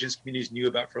that Indigenous communities knew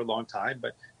about for a long time,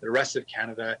 but the rest of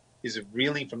Canada is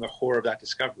reeling from the horror of that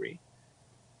discovery,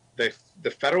 the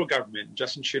federal government,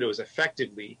 Justin Trudeau, is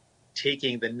effectively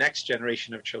taking the next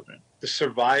generation of children, the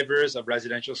survivors of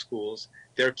residential schools.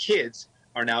 Their kids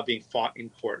are now being fought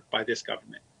in court by this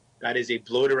government. That is a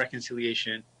blow to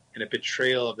reconciliation and a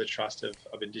betrayal of the trust of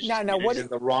Indigenous communities, and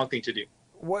the wrong thing to do.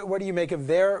 What do you make of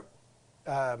their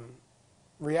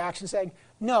reaction saying,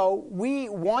 no, we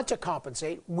want to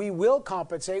compensate, we will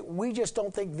compensate, we just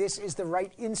don't think this is the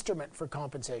right instrument for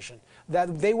compensation?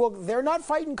 That they're not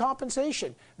fighting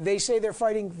compensation. They say they're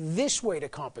fighting this way to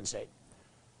compensate.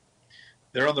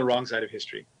 They're on the wrong side of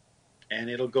history, and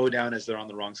it'll go down as they're on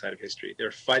the wrong side of history.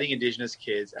 They're fighting Indigenous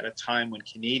kids at a time when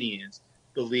Canadians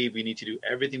believe we need to do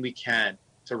everything we can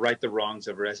to right the wrongs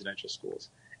of residential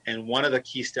schools. And one of the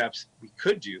key steps we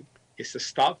could do is to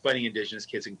stop fighting Indigenous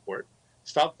kids in court,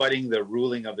 stop fighting the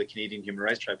ruling of the Canadian Human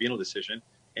Rights Tribunal decision,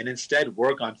 and instead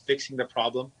work on fixing the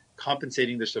problem,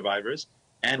 compensating the survivors,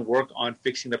 and work on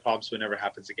fixing the problem so it never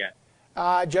happens again.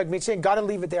 Jagmeet Singh, got to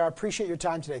leave it there. I appreciate your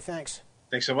time today. Thanks.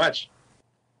 Thanks so much.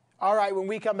 All right, when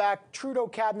we come back, Trudeau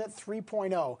Cabinet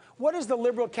 3.0. What does the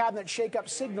Liberal Cabinet shake-up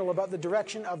signal about the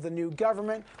direction of the new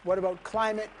government? What about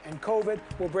climate and COVID?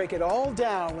 We'll break it all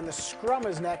down when the scrum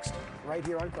is next, right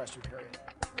here on Question Period.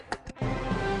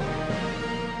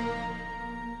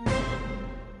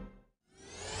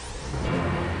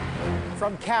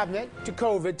 From cabinet to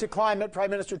COVID to climate, Prime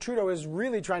Minister Trudeau is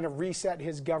really trying to reset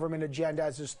his government agenda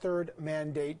as his third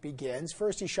mandate begins.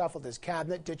 First, he shuffled his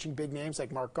cabinet, ditching big names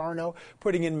like Marc Garneau,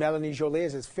 putting in Mélanie Joly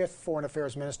as his fifth Foreign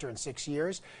Affairs Minister in 6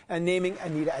 years, and naming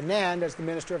Anita Anand as the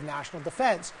Minister of National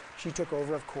Defence. She took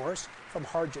over, of course, from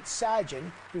Harjit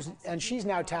Sajjan, and she's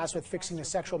now tasked with fixing the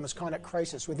sexual misconduct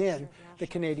crisis within the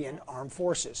Canadian Armed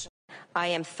Forces. I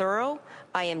am thorough,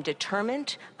 I am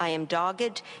determined, I am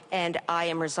dogged, and I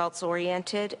am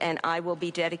results-oriented, and I will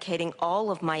be dedicating all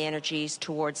of my energies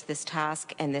towards this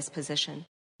task and this position.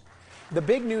 The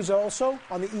big news also,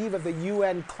 on the eve of the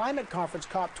UN climate conference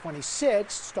COP26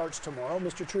 starts tomorrow,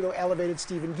 Mr. Trudeau elevated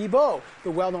Steven Guilbeault,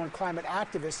 the well-known climate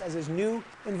activist, as his new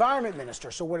environment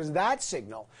minister. So what does that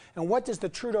signal? And what does the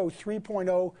Trudeau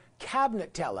 3.0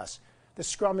 cabinet tell us? The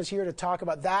scrum is here to talk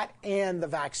about that and the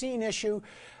vaccine issue.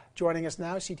 Joining us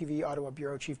now, CTV Ottawa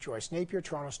Bureau Chief Joyce Napier,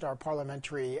 Toronto Star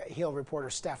Parliamentary Hill reporter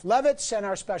Steph Levitz, and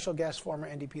our special guest, former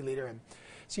NDP leader and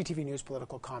CTV News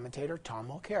political commentator Tom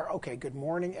Mulcair. Okay, good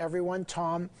morning, everyone.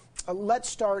 Tom, let's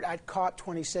start at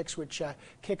COP26, which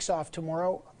kicks off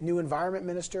tomorrow. New Environment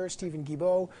Minister Steven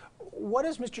Guilbeault. What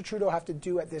does Mr. Trudeau have to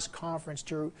do at this conference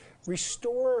to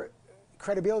restore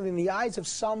credibility in the eyes of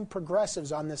some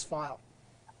progressives on this file?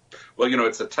 Well, you know,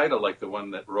 it's a title like the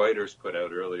one that Reuters put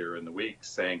out earlier in the week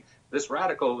saying this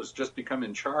radical has just become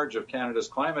in charge of Canada's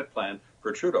climate plan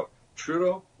for Trudeau.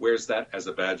 Trudeau wears that as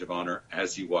a badge of honor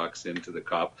as he walks into the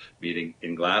COP meeting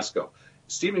in Glasgow.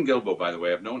 Steven Guilbeault, by the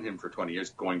way, I've known him for 20 years,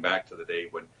 going back to the day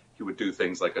when he would do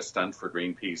things like a stunt for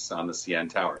Greenpeace on the CN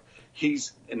Tower.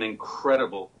 He's an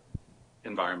incredible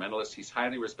environmentalist. He's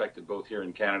highly respected both here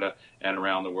in Canada and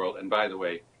around the world. And by the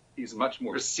way, he's much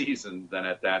more seasoned than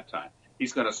at that time.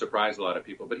 He's going to surprise a lot of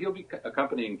people, but he'll be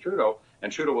accompanying Trudeau,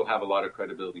 and Trudeau will have a lot of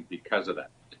credibility because of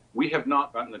that. We have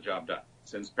not gotten the job done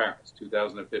since Paris,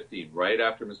 2015, right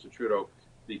after Mr. Trudeau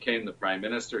became the prime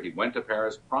minister. He went to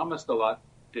Paris, promised a lot,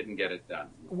 didn't get it done.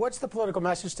 What's the political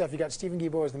message, Steph? You got Stephen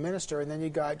Guilbeault as the minister, and then you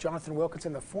got Jonathan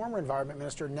Wilkinson, the former environment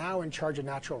minister, now in charge of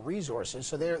natural resources.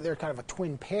 So they're kind of a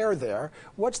twin pair there.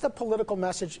 What's the political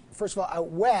message, first of all,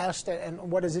 out west, and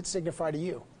what does it signify to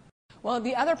you? Well,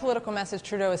 the other political message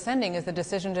Trudeau is sending is the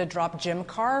decision to drop Jim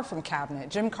Carr from cabinet.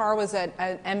 Jim Carr was an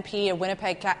MP, a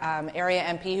Winnipeg area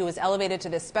MP, who was elevated to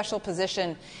this special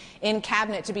position in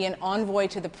cabinet to be an envoy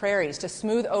to the prairies, to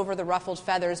smooth over the ruffled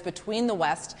feathers between the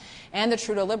West and the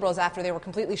Trudeau Liberals after they were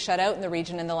completely shut out in the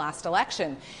region in the last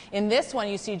election. In this one,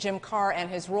 you see Jim Carr and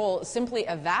his role simply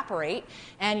evaporate,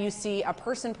 and you see a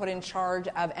person put in charge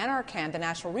of NRCan, the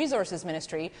Natural Resources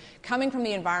Ministry, coming from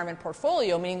the environment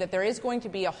portfolio, meaning that there is going to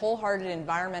be a wholehearted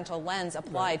environmental lens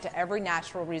applied to every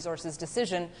natural resources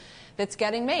decision that's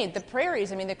getting made. The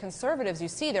prairies, I mean, the Conservatives, you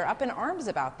see, they're up in arms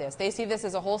about this. They see this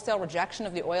as a wholesale rejection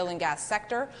of the oil and gas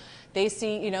sector. They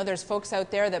see, there's folks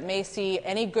out there that may see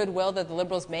any goodwill that the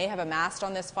Liberals may have amassed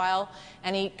on this file,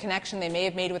 any connection they may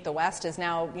have made with the West has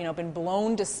now, been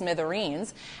blown to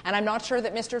smithereens. And I'm not sure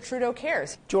that Mr. Trudeau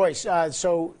cares. Joyce,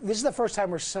 so this is the first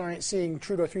time we're seeing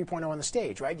Trudeau 3.0 on the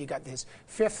stage, right? You got his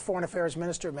fifth Foreign Affairs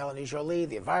Minister, Melanie Joly,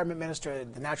 the Environment Minister,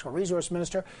 the Natural Resource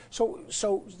Minister.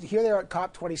 So here they are at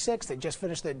COP26. They just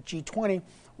finished the G20.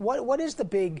 What is the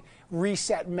big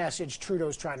reset message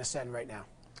Trudeau's trying to send right now?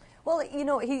 Well,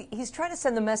 he's trying to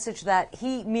send the message that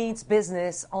he means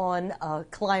business on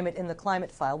climate in the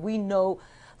climate file. We know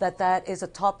that is a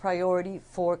top priority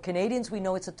for Canadians. We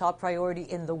know it's a top priority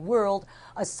in the world,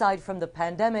 aside from the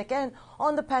pandemic. And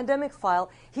on the pandemic file,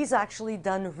 he's actually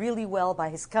done really well by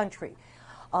his country.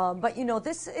 But,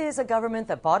 this is a government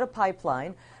that bought a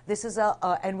pipeline. This is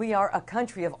and we are a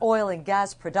country of oil and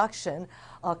gas production,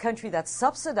 a country that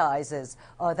subsidizes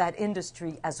that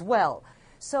industry as well.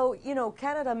 So,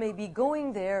 Canada may be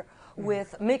going there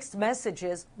with mixed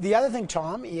messages. The other thing,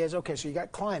 Tom, is, okay, so you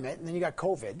got climate, and then you got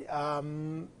COVID.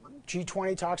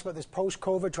 G20 talks about this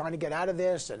post-COVID, trying to get out of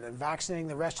this and vaccinating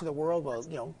the rest of the world.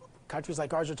 Well, countries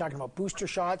like ours are talking about booster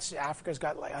shots. Africa's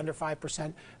got like under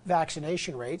 5%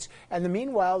 vaccination rates. And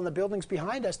meanwhile, in the buildings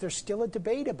behind us, there's still a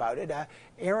debate about it.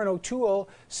 Aaron O'Toole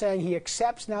saying he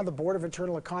accepts now the Board of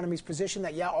Internal Economy's position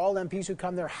that, all MPs who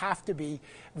come there have to be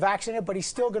vaccinated, but he's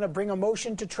still going to bring a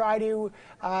motion to try to,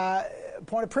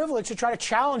 point of privilege, to try to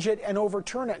challenge it and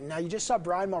overturn it. Now, you just saw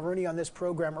Brian Mulroney on this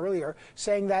program earlier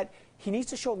saying that he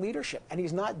needs to show leadership, and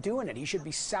he's not doing it. He should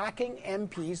be sacking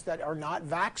MPs that are not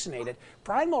vaccinated.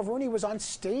 Brian Mulroney was on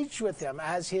stage with him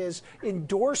as his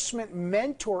endorsement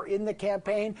mentor in the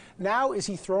campaign. Now, is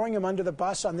he throwing him under the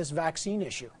bus on this vaccine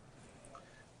issue?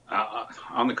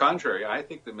 On the contrary, I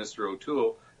think that Mr.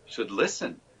 O'Toole should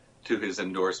listen to his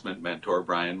endorsement mentor,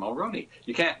 Brian Mulroney.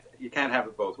 You can't have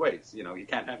it both ways. You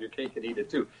can't have your cake and eat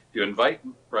it too. If you invite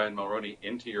Brian Mulroney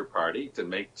into your party to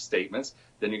make statements,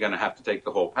 then you're going to have to take the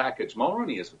whole package.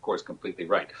 Mulroney is, of course, completely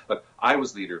right. Look, I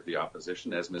was leader of the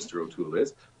opposition, as Mr. O'Toole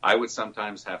is. I would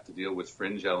sometimes have to deal with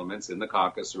fringe elements in the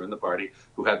caucus or in the party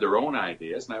who had their own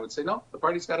ideas, and I would say, no, the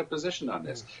party's got a position on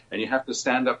this, and you have to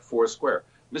stand up four square.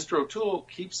 Mr. O'Toole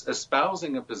keeps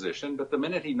espousing a position, but the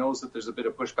minute he knows that there's a bit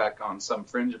of pushback on some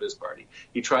fringe of his party,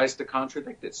 he tries to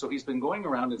contradict it. So he's been going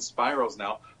around in spirals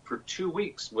now for 2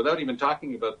 weeks without even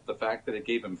talking about the fact that it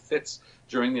gave him fits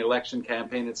during the election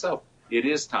campaign itself. It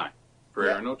is time for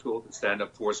Aaron O'Toole to stand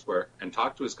up four square and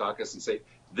talk to his caucus and say,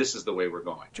 this is the way we're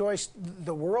going. Joyce,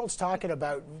 the world's talking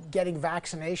about getting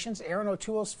vaccinations. Aaron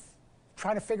O'Toole's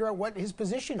trying to figure out what his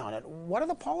position on it. What are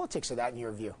the politics of that in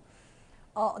your view?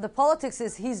 The politics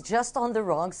is he's just on the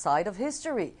wrong side of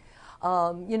history.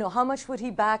 How much would he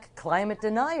back climate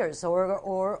deniers?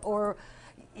 Or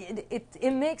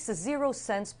it makes zero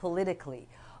sense politically.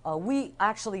 We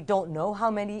actually don't know how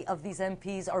many of these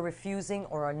MPs are refusing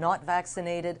or are not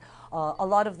vaccinated. A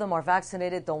lot of them are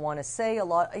vaccinated, don't want to say a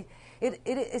lot.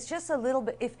 It's just a little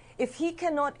bit. If he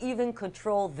cannot even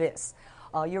control this,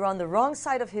 you're on the wrong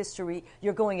side of history.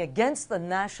 You're going against the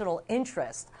national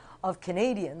interest of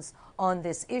Canadians on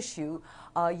this issue.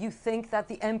 You think that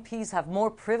the MPs have more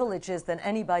privileges than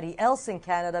anybody else in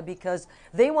Canada because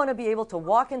they want to be able to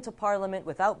walk into Parliament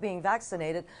without being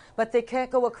vaccinated, but they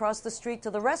can't go across the street to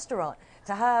the restaurant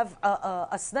to have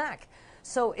a snack.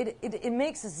 So it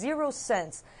makes zero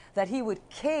sense that he would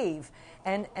cave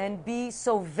and be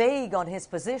so vague on his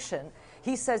position.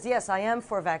 He says, yes, I am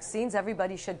for vaccines.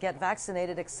 Everybody should get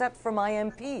vaccinated except for my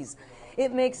MPs.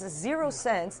 It makes zero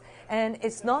sense, and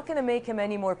it's not going to make him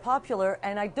any more popular,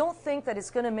 and I don't think that it's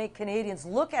going to make Canadians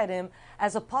look at him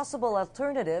as a possible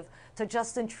alternative to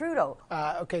Justin Trudeau.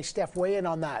 Okay, Steph, weigh in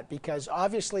on that, because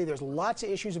obviously there's lots of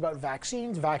issues about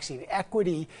vaccines, vaccine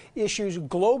equity issues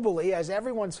globally, as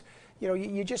everyone's,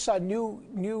 you just saw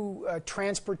new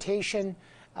transportation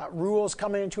rules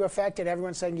coming into effect, and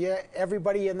everyone's saying, yeah,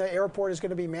 everybody in the airport is going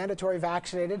to be mandatory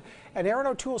vaccinated. And Erin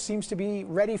O'Toole seems to be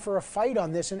ready for a fight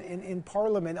on this in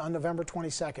Parliament on November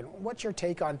 22nd. What's your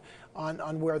take on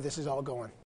where this is all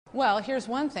going? Well, here's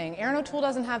one thing. Erin O'Toole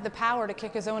doesn't have the power to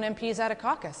kick his own MPs out of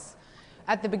caucus.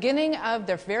 At the beginning of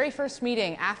their very first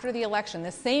meeting after the election,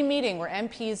 the same meeting where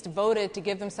MPs voted to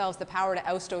give themselves the power to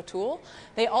oust O'Toole,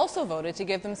 they also voted to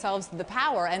give themselves the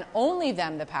power, and only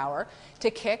them the power,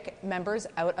 to kick members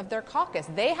out of their caucus.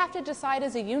 They have to decide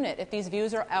as a unit if these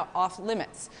views are off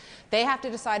limits. They have to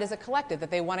decide as a collective that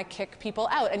they want to kick people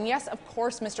out. And yes, of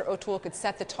course, Mr. O'Toole could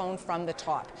set the tone from the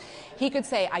top. He could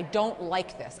say, I don't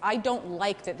like this. I don't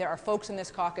like that there are folks in this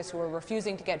caucus who are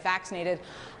refusing to get vaccinated.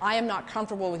 I am not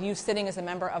comfortable with you sitting as a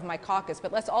member of my caucus.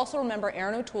 But let's also remember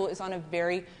Erin O'Toole is on a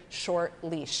very short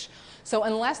leash. So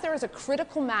unless there is a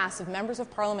critical mass of members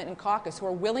of Parliament and caucus who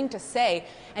are willing to say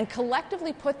and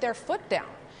collectively put their foot down,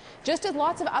 just as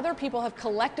lots of other people have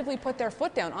collectively put their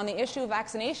foot down on the issue of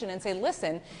vaccination and say,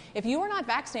 listen, if you are not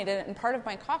vaccinated and part of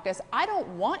my caucus, I don't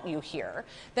want you here,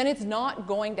 then it's not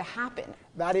going to happen.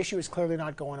 That issue is clearly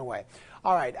not going away.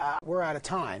 All right, we're out of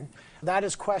time. That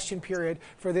is question period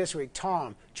for this week.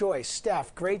 Tom, Joyce,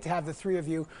 Steph, great to have the three of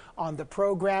you on the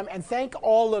program. And thank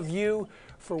all of you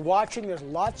for watching. There's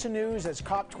lots of news as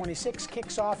COP26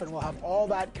 kicks off, and we'll have all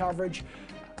that coverage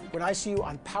when I see you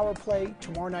on Power Play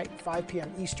tomorrow night, 5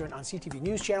 p.m. Eastern on CTV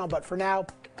News Channel. But for now,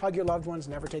 hug your loved ones,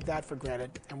 never take that for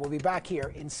granted. And we'll be back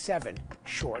here in 7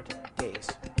 short days.